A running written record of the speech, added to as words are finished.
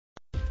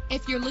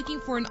If you're looking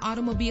for an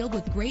automobile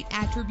with great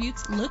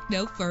attributes, look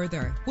no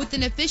further. With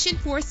an efficient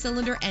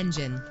 4-cylinder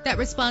engine that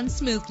responds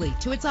smoothly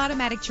to its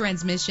automatic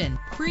transmission,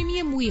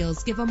 premium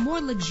wheels give a more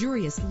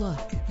luxurious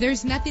look.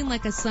 There's nothing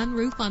like a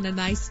sunroof on a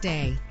nice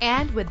day.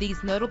 And with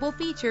these notable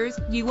features,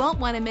 you won't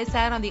want to miss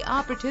out on the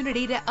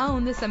opportunity to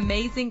own this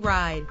amazing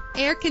ride.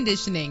 Air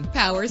conditioning,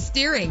 power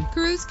steering,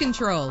 cruise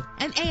control,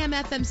 an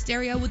AM/FM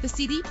stereo with a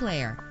CD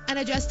player, an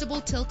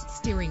adjustable tilt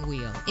steering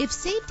wheel. If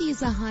safety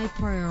is a high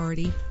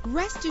priority,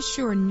 rest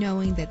assured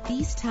knowing that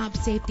these top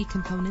safety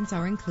components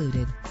are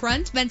included.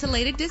 Front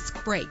ventilated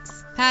disc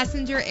brakes,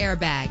 passenger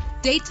airbag,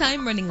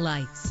 daytime running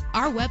lights.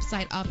 Our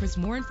website offers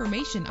more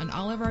information on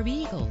all of our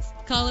vehicles.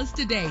 Call us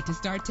today to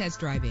start test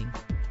driving.